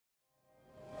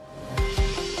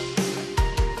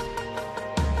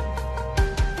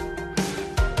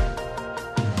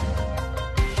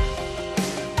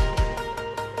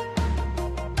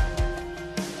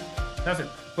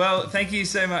Well, thank you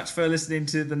so much for listening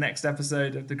to the next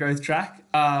episode of the Growth Track.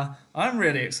 I'm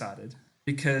really excited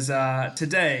because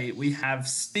today we have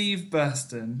Steve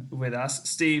Burston with us.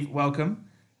 Steve, welcome.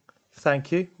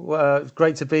 Thank you. Well, it's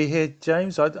great to be here,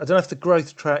 James. I don't know if the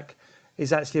growth track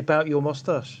is actually about your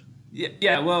moustache.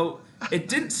 Yeah, well, it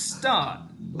didn't start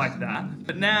like that,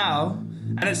 but now,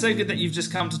 and it's so good that you've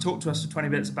just come to talk to us for 20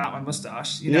 minutes about my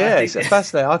mustache. I Yeah, it's think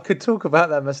fascinating. I could talk about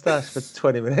that moustache for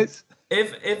 20 minutes.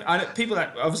 if I, people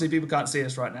that obviously people can't see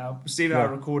us right now, Steve and I are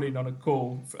No. recording on a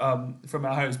call from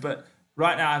our homes, but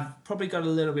right now I've probably got a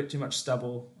little bit too much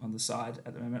stubble on the side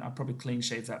at the moment. I'll probably clean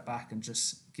shave that back and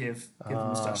just give the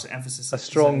moustache the emphasis A it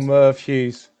strong deserves. Merv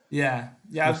Hughes Yeah.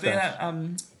 I've been moustache.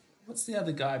 at what's the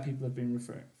other guy people have been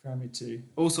referring me to?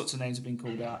 All sorts of names have been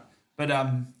called out, but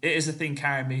it is a thing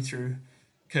carrying me through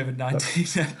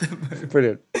COVID-19 at the moment.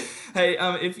 Brilliant. Hey,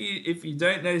 if you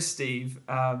don't know Steve,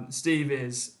 Steve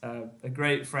is a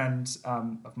great friend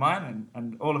of mine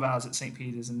and all of ours at St.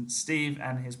 Peter's. And Steve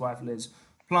and his wife Liz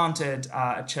planted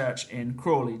a church in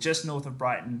Crawley, just north of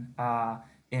Brighton,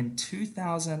 in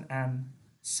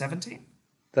 2017.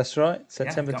 That's right. Yeah,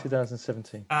 September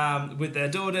 2017. with their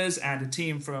daughters and a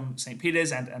team from St.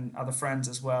 Peter's and other friends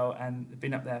as well. And they've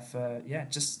been up there for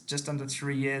just under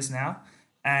 3 years now.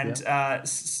 Yeah. And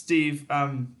Steve,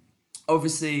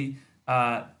 obviously,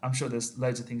 I'm sure there's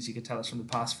loads of things you could tell us from the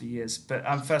past few years. But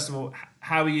first of all,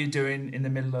 how are you doing in the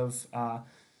middle of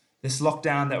this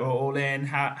lockdown that we're all in?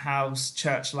 How's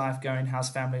church life going? How's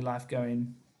family life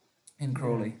going in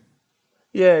Crawley?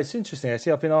 Yeah, it's interesting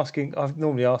actually. I've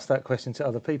normally asked that question to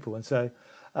other people, and so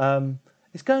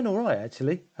it's going all right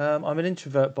actually. I'm an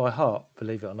introvert by heart,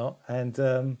 believe it or not,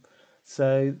 and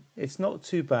so it's not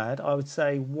too bad. I would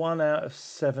say 1 out of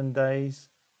 7 days,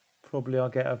 probably I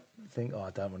get a think, oh,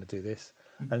 I don't want to do this,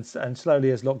 and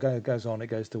slowly as lockdown goes on, it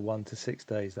goes to 1 to 6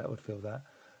 days. That would feel that.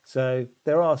 So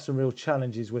there are some real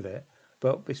challenges with it,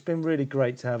 but it's been really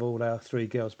great to have all our three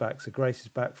girls back. So Grace is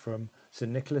back from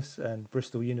St Nicholas and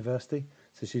Bristol University.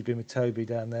 So she's been with Toby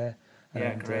down there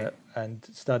Yeah, and great.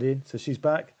 studying. So she's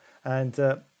back, and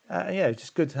yeah,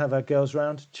 just good to have our girls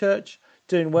round. Church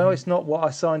doing well. Hmm. It's not what I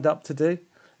signed up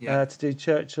Yeah. to do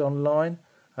church online.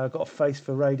 I've got a face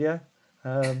for radio,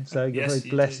 so you're very Yes,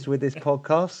 you do. blessed with this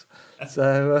podcast.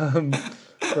 So,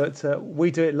 but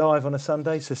we do it live on a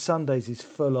Sunday. So Sundays is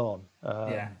full on.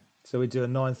 Yeah. So we do a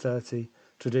 9:30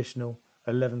 traditional,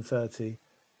 11:30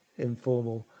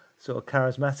 informal, sort of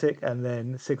charismatic, and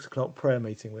then 6 o'clock prayer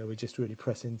meeting where we just really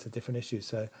press into different issues.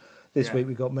 So this Yeah. week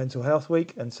we got Mental Health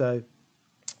Week, and so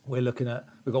we've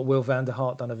got Will van der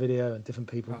Hart done a video and different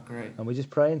people, Oh, great. and we just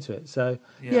pray into it. So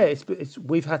Yeah. yeah, it's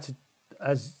we've had to,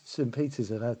 as St Peter's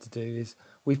have had to do, is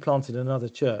we've planted another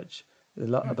church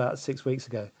about 6 weeks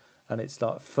ago, and it's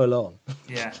like full on.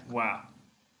 Yeah. Wow.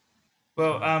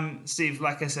 Well, Steve,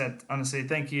 like I said, honestly,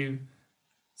 thank you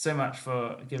so much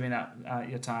for giving up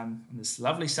your time on this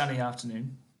lovely sunny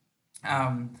afternoon.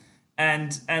 Um,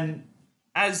 and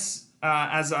as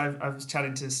I was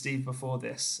chatting to Steve before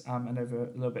this, and over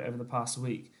a little bit over the past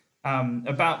week,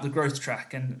 about the growth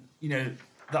track, and the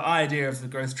idea of the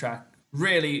growth track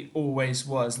really always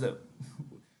was that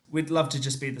we'd love to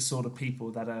just be the sort of people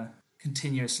that are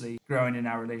continuously growing in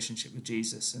our relationship with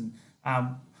Jesus. And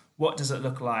what does it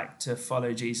look like to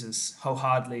follow Jesus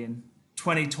wholeheartedly in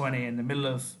 2020 in the middle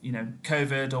of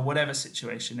COVID or whatever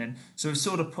situation? And so we've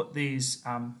sort of put these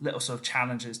little sort of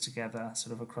challenges together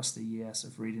sort of across the year,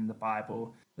 sort of reading the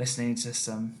Bible, listening to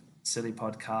some silly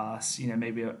podcasts,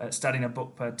 maybe studying a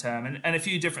book per term, and a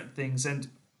few different things. And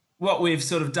what we've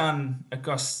sort of done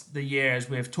across the year is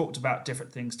we've talked about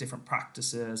different things, different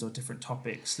practices or different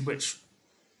topics, which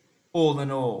all in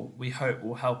all, we hope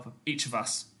will help each of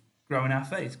us grow in our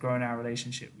faith, grow in our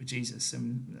relationship with Jesus.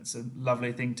 And that's a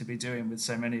lovely thing to be doing with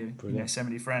so many, Brilliant. so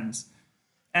many friends.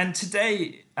 And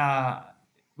today,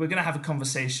 we're going to have a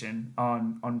conversation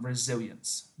on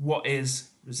resilience. What is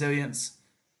resilience?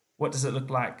 What does it look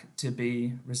like to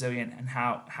be resilient, and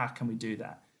how can we do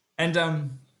that? And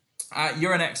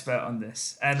you're an expert on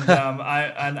this, and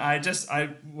I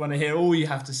want to hear all you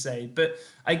have to say. But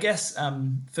I guess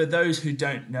for those who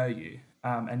don't know you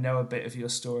and know a bit of your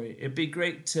story, it'd be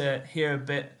great to hear a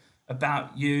bit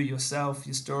about you, yourself,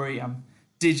 your story.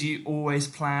 Did you always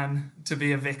plan to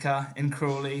be a vicar in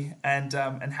Crawley, and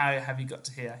how have you got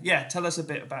to here? Yeah, tell us a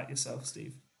bit about yourself,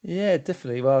 Steve. Yeah,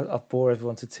 definitely. Well, I've bore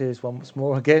everyone to tears once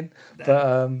more again. But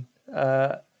Um,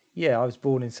 yeah, I was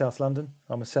born in South London.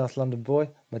 I'm a South London boy.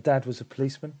 My dad was a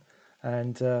policeman.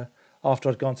 And after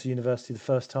I'd gone to university the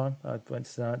first time, I went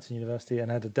to Southampton University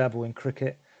and had a dabble in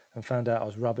cricket and found out I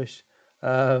was rubbish.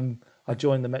 I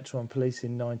joined the Metro Police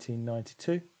in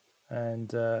 1992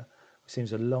 and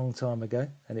seems a long time ago,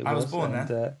 and it I was was. born And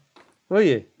then. were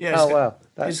you? Yeah, Oh wow,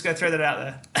 just that's go throw that out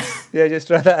there. yeah. Just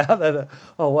throw that out there.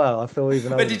 Oh wow, I feel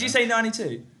even But older did you now. say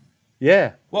 92?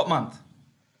 Yeah, What month?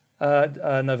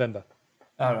 November.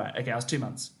 All right. Okay, I was 2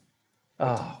 months. Great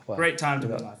time. Oh well, Great time to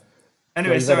you're be not. alive. Well,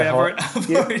 Anyway, you've had a sorry, hard.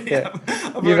 Yeah,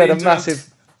 I've you've already had a interrupted.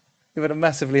 massive. You've had a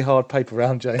massively hard paper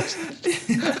round, James.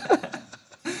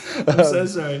 I'm so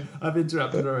sorry. I've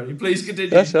interrupted already. Please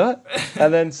That's continue. all right.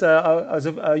 And then so I was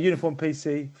a uniform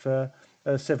PC for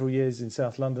several years in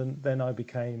South London. Then I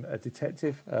became a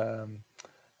detective,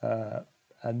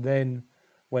 and then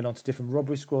went on to different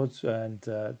robbery squads and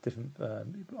different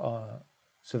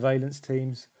surveillance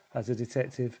teams as a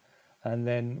detective, and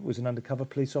then was an undercover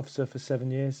police officer for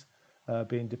 7 years,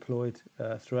 being deployed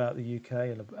throughout the UK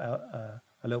and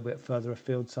a little bit further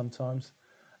afield sometimes,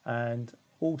 and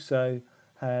also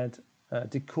had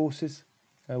did courses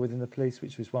within the police,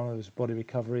 which was one of those body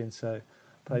recovery, and so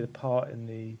played a part in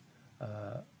the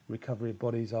recovery of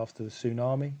bodies after the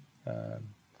tsunami.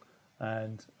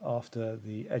 And after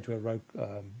the Edgware Road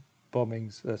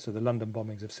bombings, so the London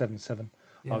bombings of 7/7,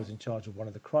 I Yeah. was in charge of one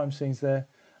of the crime scenes there,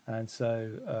 and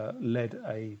so led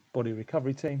a body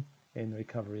recovery team in the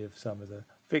recovery of some of the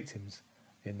victims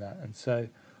in that. And so,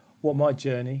 what my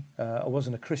journey, I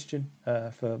wasn't a Christian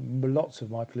for lots of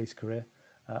my police career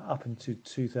up until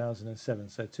 2007.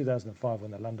 So 2005,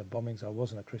 when the London bombings, I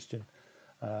wasn't a Christian.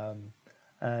 Um,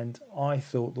 and I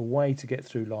thought the way to get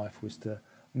through life was to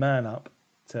man up,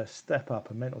 to step up,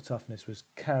 and mental toughness was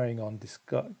carrying on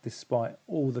despite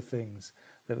all the things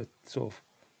that were sort of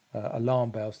alarm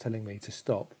bells telling me to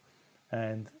stop.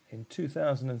 And in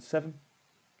 2007,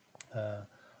 I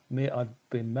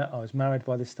was married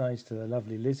by this stage to the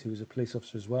lovely Liz, who was a police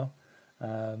officer as well.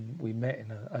 We met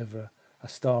over a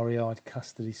starry-eyed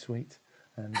custody suite,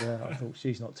 and I thought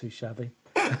she's not too shabby.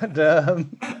 and,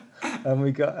 and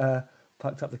we got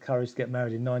plucked up the courage to get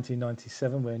married in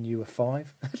 1997 when you were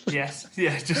 5. Yes.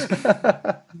 Yeah. Just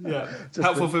yeah. Just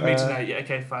Helpful the, for me to know. Yeah.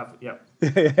 Okay. 5. Yep.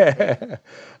 Great. yeah.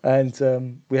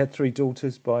 And we had 3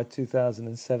 daughters by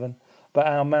 2007, but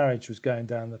our marriage was going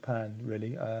down the pan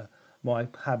really. My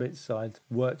habits, I'd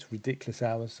worked ridiculous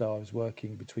hours, so I was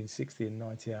working between 60 and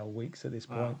 90-hour weeks at this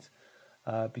Wow.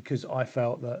 point, because I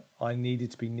felt that I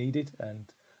needed to be needed,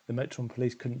 and the Metron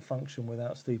Police couldn't function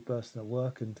without Steve Burston at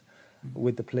work, and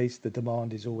with the police the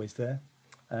demand is always there.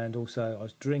 And also I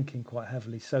was drinking quite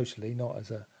heavily socially, not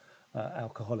as a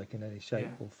alcoholic in any shape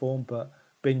Yeah. or form, but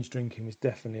binge drinking was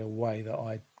definitely a way that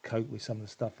I cope with some of the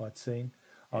stuff I'd seen.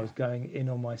 I Yeah. was going in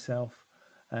on myself,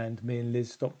 and me and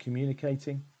Liz stopped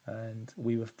communicating, and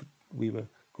we were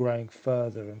growing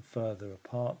further and further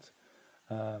apart.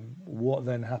 What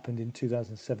then happened in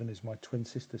 2007 is my twin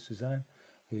sister Suzanne,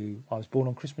 who I was born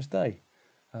on Christmas Day,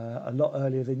 a lot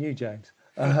earlier than you, James.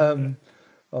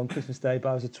 On Christmas Day, but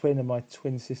I was a twin, and my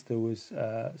twin sister was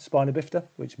spina bifida,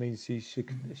 which means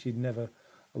she never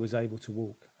was able to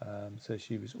walk, so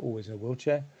she was always in a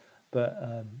wheelchair.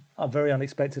 But very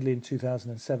unexpectedly in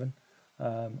 2007,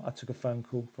 I took a phone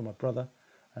call from my brother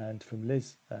and from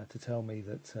Liz to tell me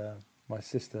that my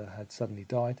sister had suddenly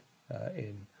died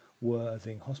in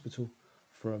Worthing Hospital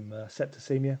from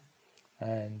septicemia.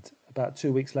 And about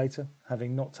 2 weeks later,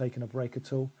 having not taken a break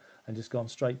at all and just gone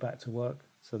straight back to work,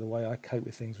 so the way I cope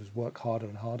with things was work harder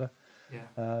and harder,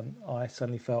 Yeah. I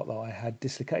suddenly felt that I had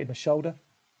dislocated my shoulder,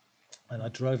 and I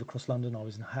drove across London. I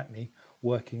was in Hackney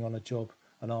working on a job,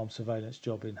 an armed surveillance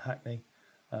job in Hackney.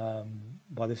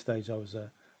 By this stage, I was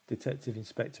a detective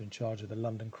inspector in charge of the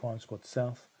London Crime Squad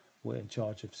South. We're in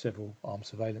charge of several armed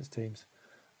surveillance teams.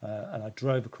 And I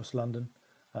drove across London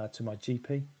to my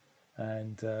GP,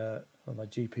 and my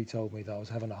GP told me that I was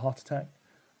having a heart attack.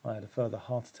 I had a further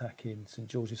heart attack in St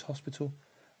George's Hospital,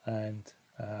 and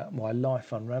my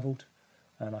life unravelled.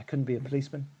 And I couldn't be a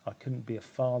policeman, I couldn't be a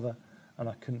father, and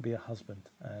I couldn't be a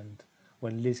husband. And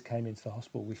when Liz came into the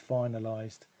hospital, we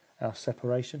finalised our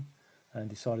separation and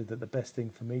decided that the best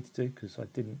thing for me to do, because I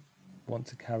didn't want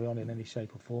to carry on in any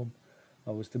shape or form,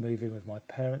 was to move in with my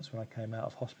parents when I came out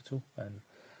of hospital. And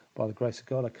by the grace of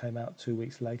God, I came out 2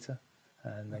 weeks later,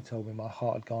 and they told me my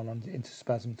heart had gone into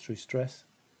spasm through stress.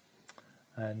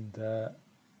 And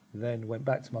then went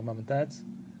back to my mum and dad's,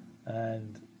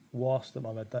 and whilst at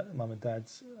mum and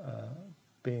dad's,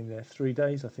 being there 3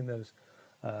 days, I think there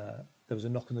was a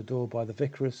knock on the door by the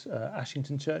vicar of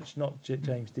Ashington Church, not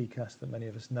James Decast that many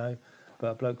of us know, but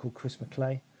a bloke called Chris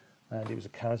McClay, and it was a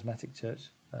charismatic church.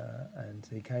 And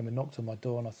he came and knocked on my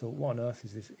door, and I thought, what on earth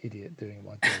is this idiot doing at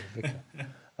my door, the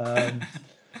vicar?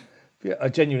 Yeah, I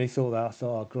genuinely thought that. I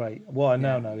thought, oh, great. What I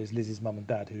now Yeah. know is Liz's mum and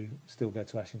dad, who still go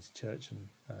to Ashington Church and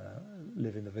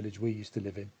live in the village we used to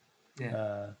live in. Yeah.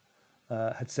 Uh,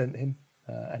 had sent him,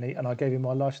 and I gave him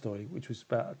my life story, which was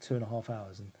about 2.5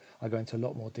 hours, and I go into a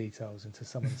lot more details into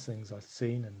some of the things I've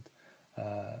seen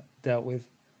and dealt with.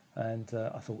 And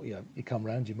I thought, you come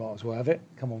round, you might as well have it.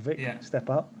 Come on, Vic, Yeah. step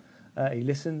up. He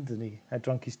listened, and he had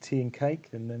drunk his tea and cake,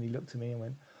 and then he looked at me and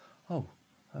went, "Oh,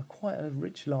 quite a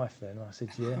rich life then." And I said,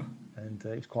 "Yeah," and he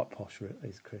was quite posh,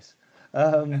 is Chris.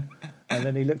 And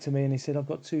then he looked at me and he said, "I've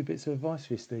got two bits of advice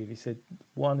for you, Steve." He said,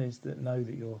 "One is that know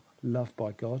that you're loved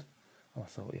by God." And I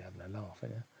thought, "Yeah, having a laugh,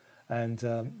 ain't you?" And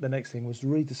the next thing was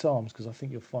read the Psalms, because I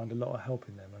think you'll find a lot of help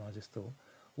in them. And I just thought,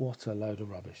 what a load of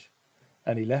rubbish.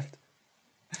 And he left.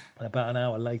 And about an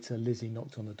hour later, Lizzie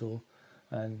knocked on the door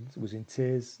and was in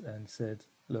tears and said,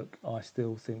 "Look, I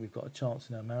still think we've got a chance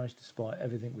in our marriage despite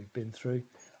everything we've been through,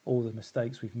 all the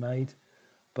mistakes we've made,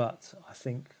 but I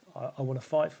think I want to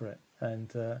fight for it."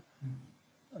 And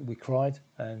we cried,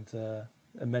 and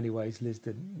in many ways, Liz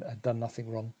had done nothing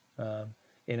wrong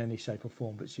in any shape or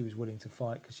form, but she was willing to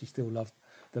fight because she still loved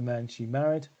the man she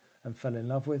married and fell in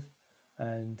love with,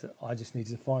 and I just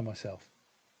needed to find myself,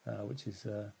 which is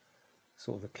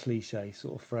sort of a cliche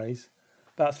sort of phrase.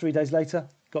 About 3 days later,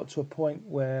 got to a point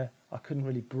where I couldn't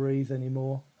really breathe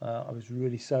anymore. I was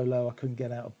really so low I couldn't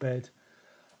get out of bed,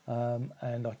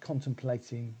 and I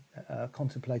contemplated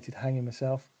hanging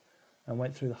myself, and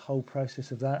went through the whole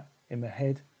process of that in my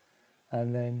head.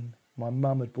 And then my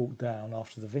mum had brought down,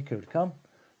 after the vicar had come,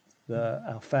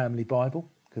 our family Bible,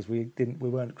 because we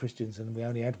weren't Christians and we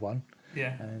only had one.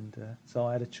 Yeah. And so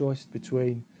I had a choice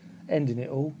between ending it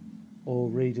all or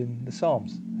reading the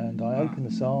Psalms. And I opened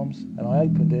the Psalms, and I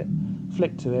opened it,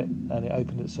 flicked to it, and it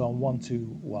opened at Psalm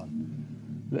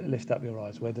 121. Lift up your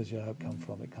eyes. Where does your hope come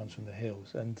from? It comes from the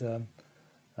hills. And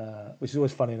which is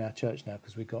always funny in our church now,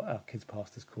 because we've got our kids'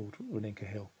 pastors called Reninka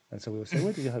Hill. And so we always say,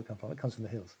 "Where does your hope come from?" It comes from the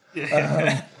hills.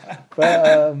 Yeah.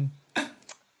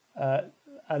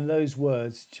 And those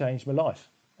words changed my life.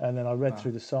 And then I read Wow.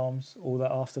 through the Psalms all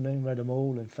that afternoon, read them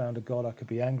all, and found a God I could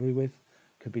be angry with,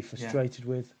 could be frustrated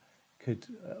with, could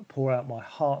pour out my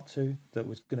heart to, that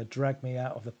was going to drag me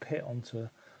out of the pit onto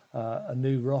a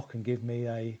new rock and give me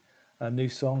a new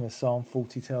song, as Psalm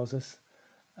 40 tells us.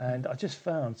 And I just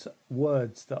found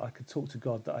words that I could talk to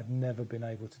God that I'd never been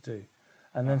able to do.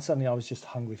 And then suddenly I was just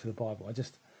hungry for the Bible.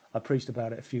 I preached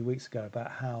about it a few weeks ago,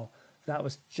 about how that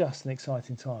was just an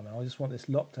exciting time. And I just want this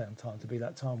lockdown time to be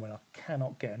that time when I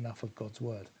cannot get enough of God's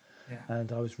word. Yeah.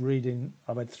 And I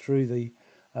went through the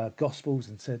Gospels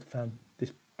and found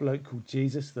this bloke called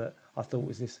Jesus that I thought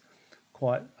was this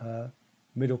quite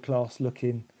middle class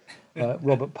looking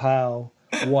Robert Powell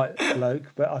white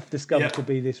bloke, but I've discovered to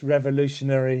be this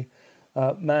revolutionary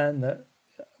man that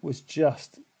was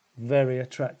just very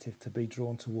attractive to be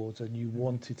drawn towards, and you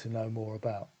wanted to know more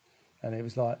about. And it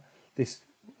was like this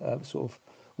sort of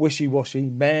wishy-washy,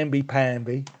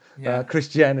 mamby-pamby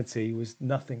Christianity was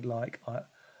nothing like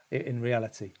in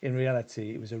reality. In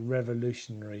reality, it was a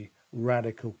revolutionary,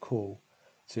 radical call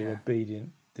to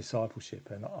obedient discipleship,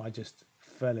 and I just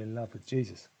fell in love with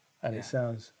Jesus. And it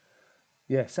sounds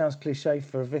cliche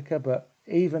for a vicar, but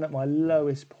even at my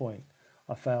lowest point,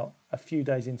 I felt a few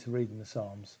days into reading the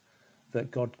Psalms that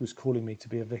God was calling me to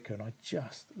be a vicar, and I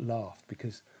just laughed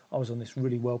because I was on this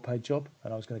really well-paid job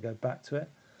and I was going to go back to it,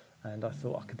 and I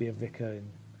thought I could be a vicar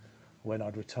when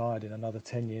I'd retired in another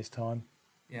 10 years' time.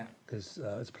 Yeah. Because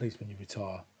as a policeman, you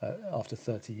retire after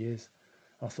 30 years.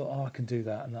 I thought, I can do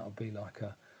that, and that'll be like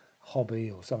a hobby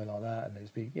or something like that, and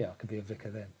I could be a vicar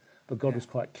then. But God was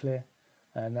quite clear,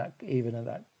 and that even at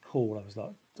that call,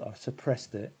 I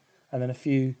suppressed it. And then a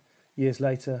few years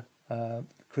later,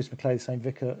 Chris McClay, the same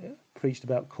vicar, preached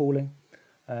about calling,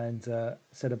 and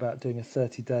said about doing a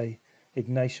 30-day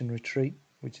Ignatian retreat,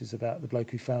 which is about the bloke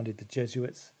who founded the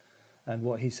Jesuits. And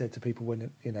what he said to people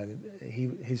when,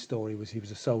 his story was he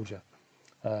was a soldier,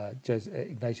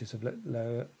 Ignatius of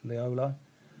Loyola,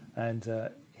 and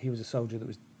he was a soldier that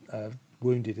was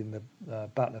wounded in the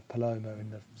Battle of Paloma in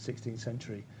the 16th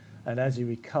century. And as he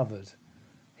recovered,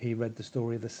 he read the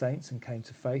story of the saints and came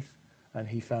to faith, and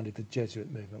he founded the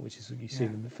Jesuit movement, which is, you see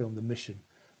in the film The Mission,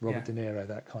 Robert De Niro,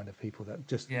 that kind of people that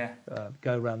just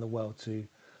go around the world to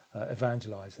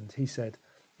evangelize. And he said,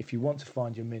 if you want to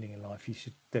find your meaning in life, you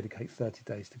should dedicate 30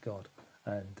 days to God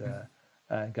and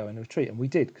go in a retreat. And we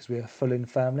did, because we're a full-in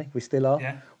family. We still are.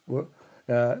 Yeah.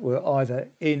 We're either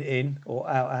in or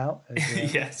out,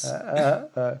 as Yes.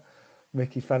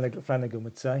 Mickey Flanagan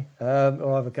would say,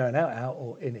 or either going out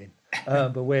or in.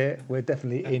 But we're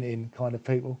definitely in kind of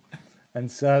people. And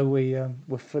so we're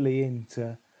fully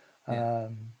into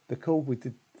the call. We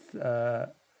did a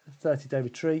 30-day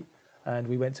retreat, and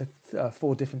we went to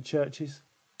 4 different churches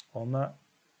on that,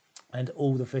 and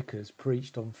all the vicars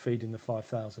preached on feeding the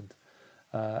 5,000.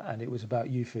 and it was about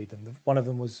you feed them. One of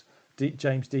them was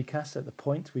James Decas at the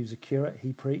Point. He was a curate.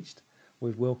 He preached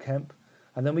with Will Kemp.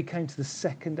 And then we came to the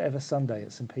second ever Sunday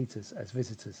at St. Peter's as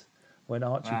visitors when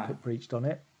Archie Wow. preached on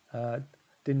it.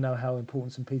 Didn't know how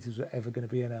important St. Peter's were ever going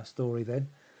to be in our story then,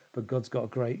 but God's got a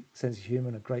great sense of humour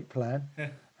and a great plan.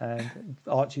 And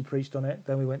Archie preached on it.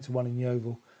 Then we went to one in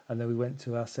Yeovil, and then we went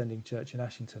to our sending church in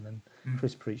Ashington, and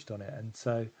Chris preached on it. And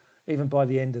so even by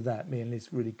the end of that, me and Liz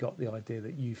really got the idea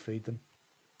that you feed them.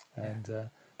 And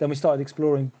then we started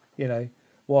exploring,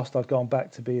 whilst I'd gone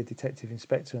back to be a detective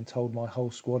inspector and told my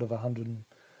whole squad of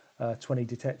 120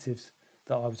 detectives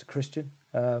that I was a Christian,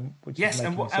 which is Yes,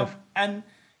 making myself... and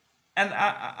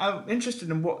I'm interested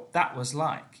in what that was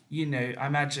like. I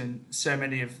imagine so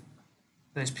many of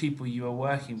those people you were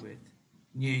working with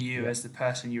knew you Yeah. as the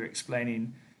person you were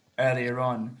explaining earlier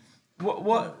on.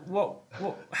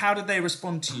 How did they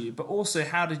respond to you? But also,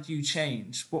 how did you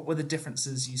change? What were the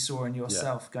differences you saw in Yeah.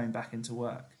 yourself going back into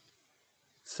work?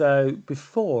 So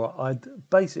before,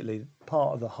 basically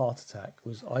part of the heart attack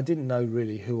was I didn't know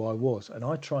really who I was, and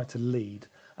I tried to lead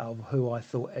out of who I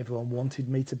thought everyone wanted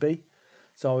me to be.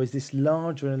 So I was this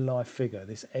larger in life figure,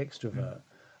 this extrovert,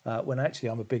 when actually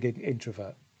I'm a big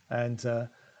introvert, and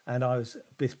I was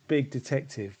this big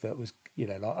detective that was,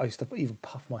 like I used to even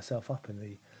puff myself up in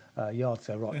the yard,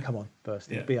 say, right, come on,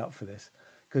 Burston, Yeah. be up for this.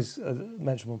 Because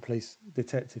Metropolitan Police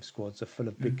detective squads are full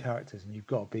of big characters, and you've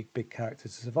got a big character to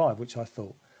survive, which I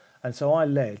thought. And so I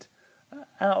led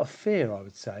out of fear, I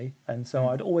would say. And so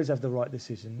I'd always have the right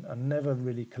decision. I'm never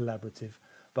really collaborative,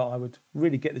 but I would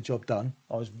really get the job done.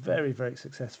 I was very, very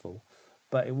successful,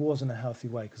 but it wasn't a healthy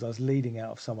way because I was leading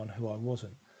out of someone who I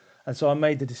wasn't. And so I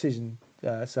made the decision.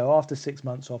 So after 6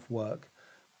 months off work,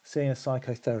 seeing a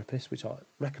psychotherapist, which I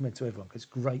recommend to everyone because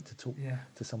it's great to talk Yeah.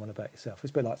 to someone about yourself.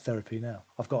 It's a bit like therapy now.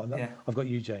 I've got Yeah.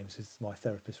 you, James, as my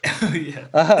therapist right Yeah.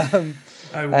 now.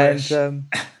 I And wish.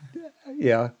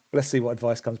 yeah, let's see what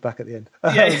advice comes back at the end.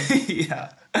 Yeah.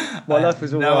 Yeah. My I life have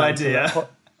was all no right until idea.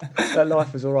 that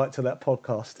life was all right till that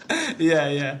podcast. Yeah.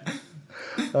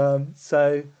 Yeah.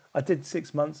 So I did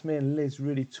 6 months. Me and Liz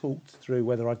really talked through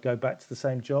whether I'd go back to the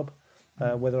same job,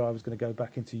 whether I was going to go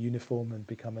back into uniform and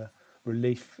become a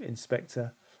relief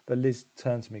inspector. But Liz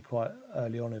turned to me quite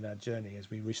early on in our journey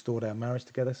as we restored our marriage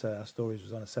together. So our stories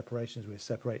was on a separation as we were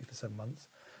separated for 7 months.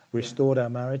 Yeah. Restored our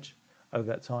marriage over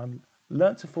that time.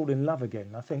 Learned to fall in love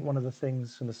again. I think one of the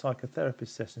things from the psychotherapist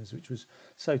sessions, which was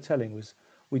so telling, was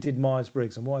we did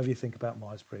Myers-Briggs, and whatever you think about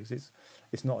Myers-Briggs,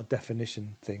 it's not a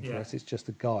definition thing for Yeah. us. It's just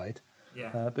a guide.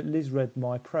 Yeah. But Liz read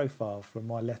my profile from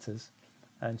my letters,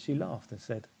 and she laughed and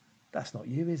said, "That's not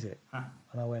you, is it?" Huh.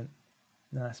 And I went,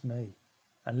 "No, that's me."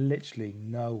 And literally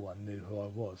no one knew who I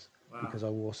was Wow. because I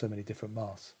wore so many different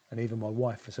masks, and even my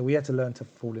wife. So we had to learn to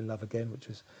fall in love again, which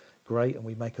was great. And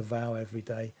we make a vow every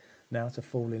day now to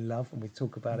fall in love, and we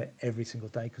talk about it every single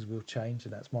day because we'll change.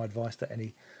 And that's my advice to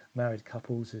any married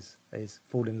couples: is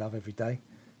fall in love every day,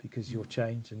 because you'll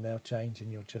change and they'll change,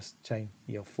 and you'll just change.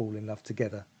 You'll fall in love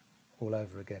together all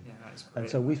over again. Yeah. That's And great.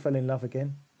 so we fell in love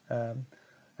again,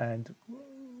 and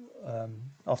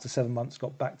after 7 months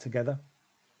got back together.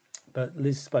 But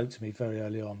Liz spoke to me very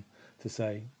early on to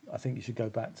say, I think you should go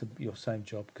back to your same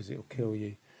job because it'll kill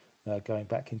you going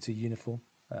back into uniform.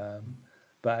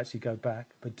 But actually go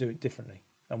back, but do it differently.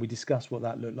 And we discussed what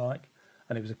that looked like.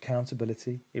 And it was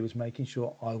accountability. It was making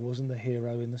sure I wasn't the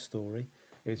hero in the story.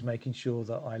 It was making sure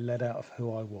that I led out of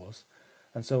who I was.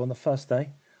 And so on the first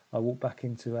day, I walked back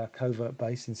into our covert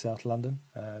base in South London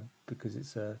because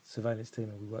it's a surveillance team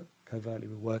and we work covertly.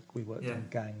 We worked Yeah. on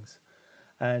gangs.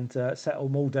 And sat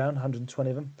them all down, 120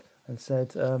 of them, and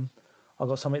said, I've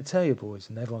got something to tell you, boys.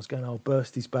 And everyone's going, oh,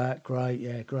 Bursty's back. Great,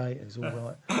 yeah, great. It's all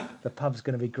right. The pub's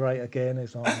going to be great again.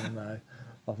 It's like, oh, no,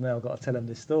 I've now got to tell them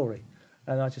this story.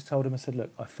 And I just told him, I said,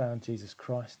 look, I found Jesus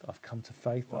Christ. I've come to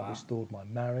faith. Wow. I've restored my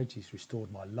marriage. He's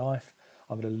restored my life.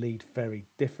 I'm going to lead very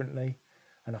differently.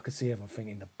 And I could see everyone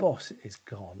thinking, the boss is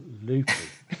gone loopy.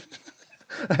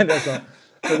 And I was like,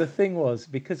 but the thing was,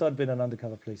 because I'd been an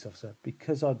undercover police officer,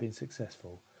 because I'd been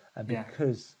successful, and Yeah.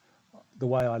 because the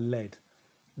way I led,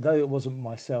 though it wasn't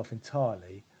myself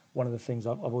entirely, one of the things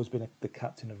I've always been the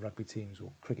captain of rugby teams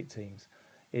or cricket teams,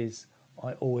 is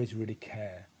I always really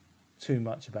care too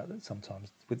much about that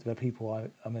sometimes with the people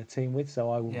I'm in a team with. So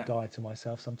I will Yeah. die to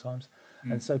myself sometimes.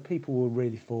 And so people were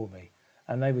really for me.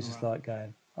 And they were just like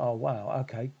going, oh, wow,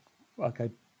 okay,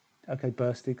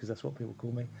 Bursty, because that's what people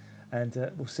call me. And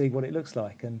we'll see what it looks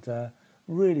like. And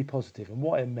really positive. And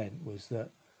what it meant was that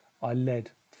I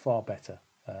led far better.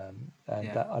 And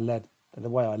that I led, the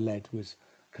way I led was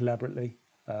collaboratively.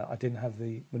 I didn't have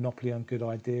the monopoly on good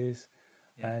ideas.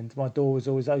 Yeah. And my door was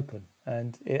always open.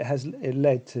 And it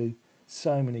led to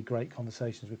so many great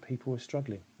conversations with people who were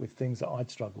struggling with things that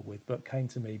I'd struggled with, but came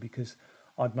to me because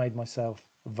I'd made myself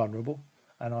vulnerable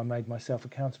and I made myself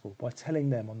accountable. By telling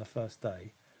them on the first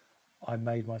day, I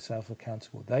made myself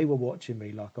accountable. They were watching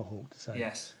me like a hawk to say,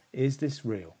 Yes. is this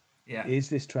real? Yeah. Is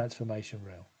this transformation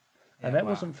real? And Yeah. that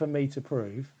Wow. wasn't for me to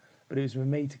prove, but it was for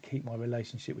me to keep my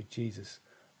relationship with Jesus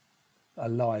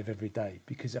alive every day,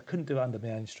 because I couldn't do it under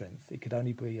my own strength. It could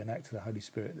only be an act of the Holy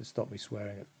Spirit that stopped me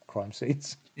swearing at crime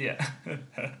scenes. Yeah.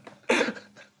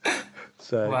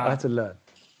 So I had Wow. to learn.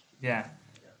 Yeah.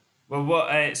 Well,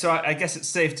 what? So I guess it's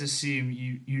safe to assume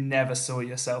you never saw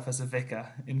yourself as a vicar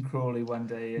in Crawley one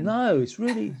day, and No, it's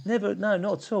really never. No,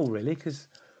 not at all, really. Because,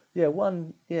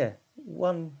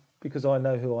 one because I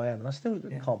know who I am, and I still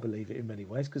yeah, can't believe it in many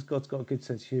ways. Because God's got a good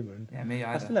sense of humour, and yeah, me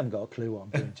I either. still haven't got a clue what I'm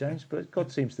doing, James. But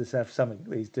God seems to have something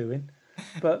that He's doing.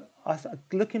 But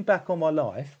looking back on my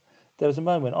life, there was a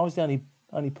moment I was the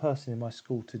only person in my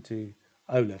school to do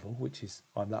O level, which is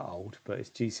I'm that old, but it's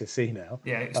GCSE now.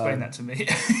 Yeah, explain that to me.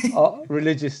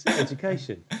 Religious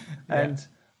education. Yeah, And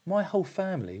my whole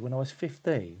family, when I was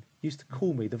 15, used to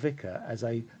call me the vicar as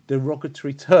a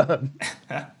derogatory term.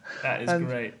 that is and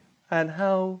great. and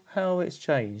how it's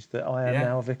changed that I am Yeah,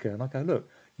 now a vicar. And I go, look,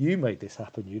 you made this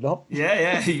happen, you lot.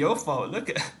 yeah, your fault. Look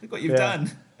what you've Yeah,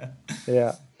 done.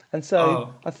 yeah. And so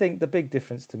Oh, I think the big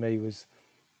difference to me was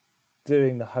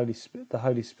doing the Holy Spirit. The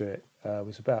Holy Spirit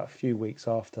was about a few weeks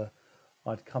after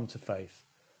I'd come to faith.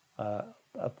 A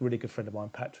really good friend of mine,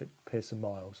 Patrick Pearson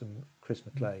Miles and Chris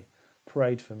McClay,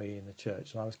 prayed for me in the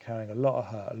church, and I was carrying a lot of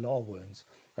hurt, a lot of wounds.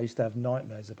 I used to have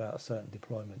nightmares about a certain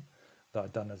deployment that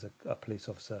I'd done as a police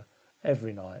officer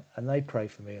every night, and they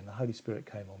prayed for me, and the Holy Spirit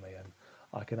came on me, and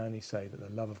I can only say that the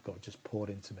love of God just poured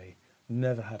into me.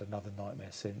 Never had another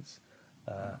nightmare since,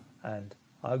 and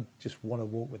I just want to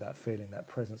walk with that feeling, that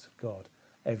presence of God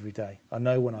every day. I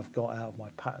know when I've got out of my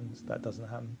patterns that doesn't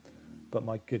happen, but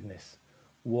my goodness,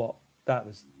 what that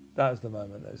was that was the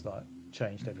moment that was like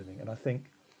changed everything. And I think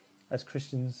as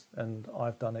Christians, and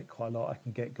I've done it quite a lot, I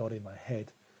can get God in my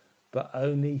head, but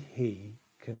only He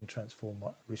can transform,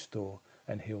 restore,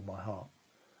 and heal my heart,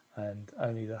 and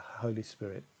only the Holy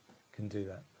Spirit can do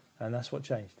that. And that's what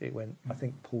changed. It went. I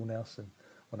think Paul Nelson,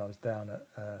 when I was down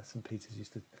at St Peter's,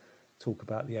 used to talk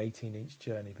about the 18-inch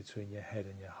journey between your head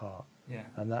and your heart, yeah,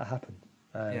 and that happened.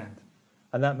 yeah,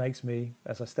 And that makes me,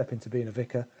 as I step into being a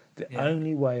vicar, the yeah,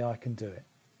 only way I can do it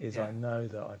is yeah, I know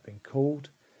that I've been called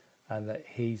and that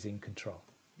He's in control.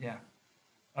 yeah.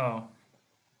 Oh,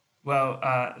 well,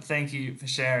 thank you for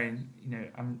sharing.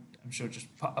 I'm sure just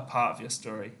a part of your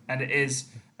story, and it is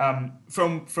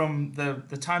from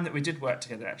the time that we did work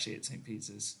together actually at St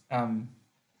Peter's.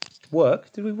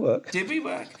 Work? Did we work? Did we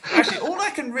work? Actually, all I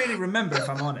can really remember, if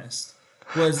I'm honest,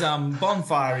 was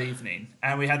bonfire evening,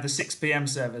 and we had the 6 p.m.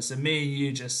 service, and me and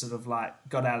you just sort of like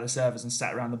got out of the service and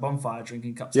sat around the bonfire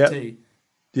drinking cups of Yep. tea.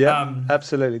 Yep. Um,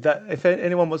 Absolutely. That if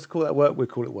anyone wants to call that work, we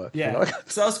call it work. If you yeah. like.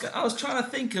 So I was trying to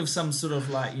think of some sort of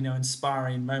like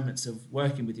inspiring moments of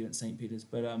working with you at St Peter's,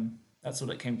 but that's all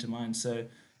that came to mind. So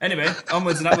anyway,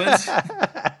 onwards and upwards.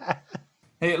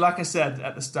 Hey, like I said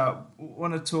at the start,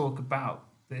 want to talk about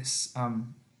this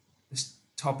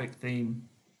topic theme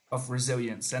of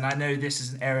resilience, and I know this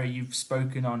is an area you've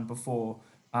spoken on before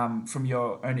from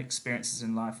your own experiences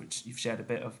in life, which you've shared a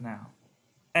bit of now.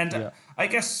 And Yeah. I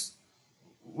guess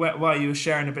while you were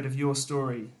sharing a bit of your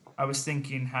story, I was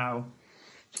thinking how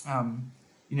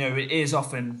it is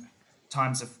often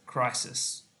times of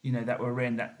crisis, that we're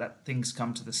in, that things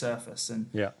come to the surface,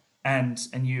 Yeah. and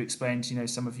you explained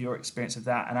some of your experience of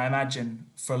that, and I imagine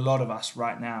for a lot of us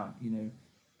right now,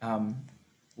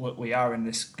 we are in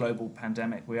this global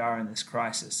pandemic, we are in this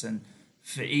crisis, and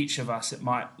for each of us it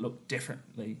might look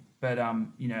differently, but I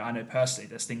know personally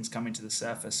there's things coming to the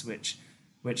surface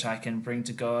which I can bring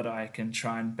to God, I can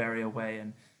try and bury away,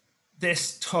 and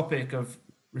this topic of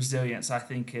resilience I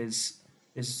think is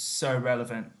so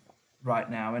relevant right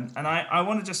now, and I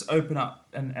want to just open up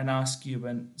and ask you,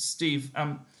 and Steve,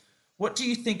 what do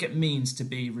you think it means to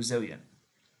be resilient?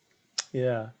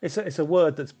 Yeah. It's a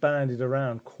word that's bandied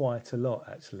around quite a lot,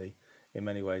 actually, in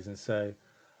many ways. And so,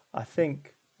 I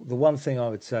think the one thing I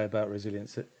would say about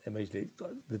resilience immediately,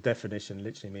 the definition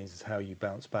literally means is how you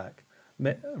bounce back.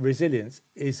 Resilience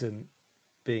isn't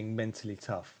being mentally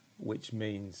tough, which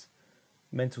means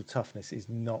mental toughness is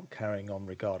not carrying on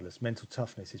regardless. Mental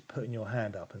toughness is putting your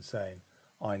hand up and saying,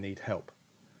 I need help.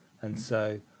 And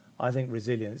so I think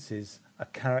resilience is a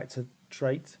character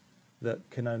trait that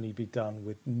can only be done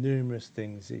with numerous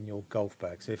things in your golf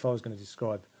bag. So if I was going to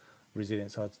describe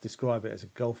resilience, I'd describe it as a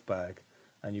golf bag,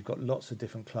 and you've got lots of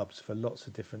different clubs for lots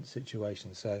of different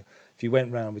situations. So if you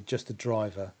went round with just a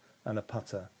driver and a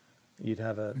putter, you'd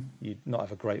not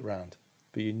have a great round.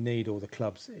 But you need all the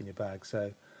clubs in your bag.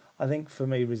 So I think for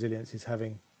me, resilience is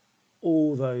having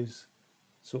all those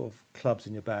sort of clubs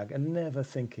in your bag and never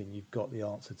thinking you've got the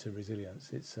answer to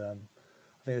resilience. I think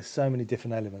there's so many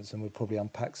different elements, and we'll probably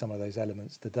unpack some of those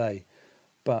elements today.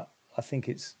 But I think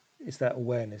it's that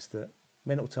awareness that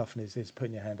mental toughness is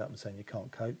putting your hand up and saying you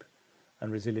can't cope,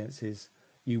 and resilience is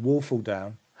you will fall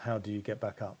down. How do you get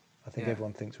back up? I think Yeah.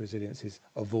 everyone thinks resilience is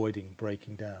avoiding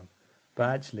breaking down, but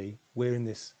Yeah. actually we're in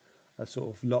this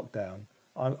sort of lockdown.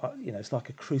 It's like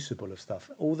a crucible of stuff.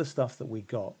 All the stuff that we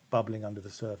got bubbling under the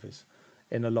surface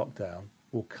in a lockdown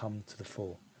will come to the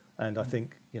fore. And I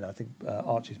think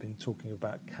Archie's been talking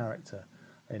about character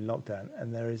in lockdown,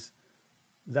 and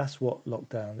that's what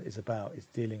lockdown is about, is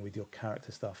dealing with your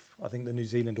character stuff. I think the New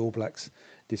Zealand All Blacks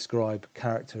describe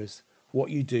character as what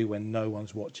you do when no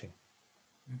one's watching.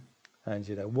 And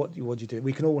what do you do?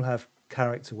 We can all have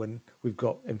character when we've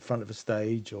got in front of a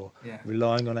stage or Yeah.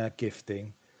 relying on our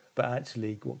gifting, but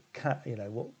actually,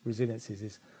 what resilience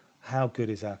is how good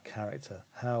is our character?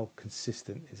 How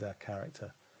consistent is our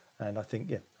character? And I think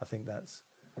that's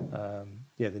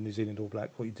the New Zealand All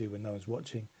Black. What you do when no one's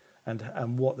watching,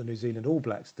 and what the New Zealand All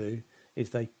Blacks do is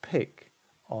they pick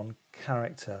on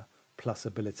character plus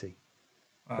ability.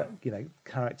 Wow. That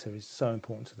character is so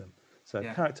important to them. So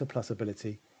Yeah. character plus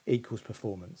ability equals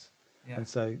performance. Yeah. And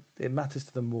so it matters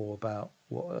to them more about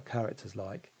what a character's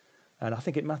like. And I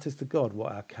think it matters to God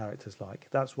what our character's like.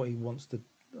 That's what he wants to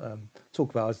talk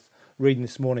about. I was reading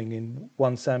this morning in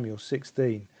 1 Samuel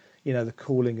 16, the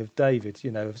calling of David,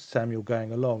 of Samuel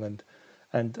going along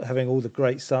and having all the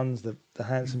great sons, the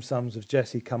handsome sons of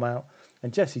Jesse come out.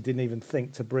 And Jesse didn't even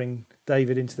think to bring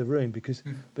David into the room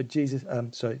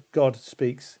but God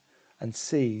speaks and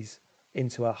sees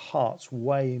into our hearts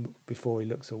way before he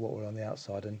looks at what we're on the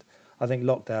outside. And I think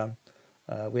lockdown,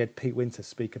 we had Pete Winter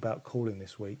speak about calling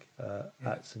this week Yeah.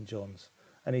 at St John's.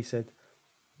 And he said,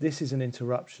 this is an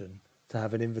interruption to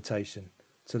have an invitation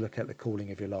to look at the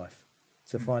calling of your life,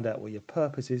 to find out what your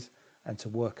purpose is and to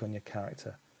work on your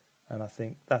character. And I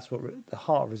think that's what the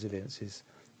heart of resilience is.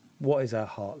 What is our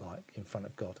heart like in front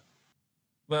of God?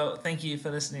 Well, thank you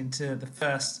for listening to the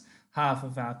first half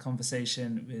of our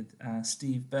conversation with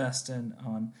Steve Burston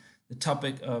on the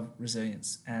topic of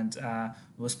resilience, and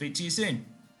we'll speak to you soon.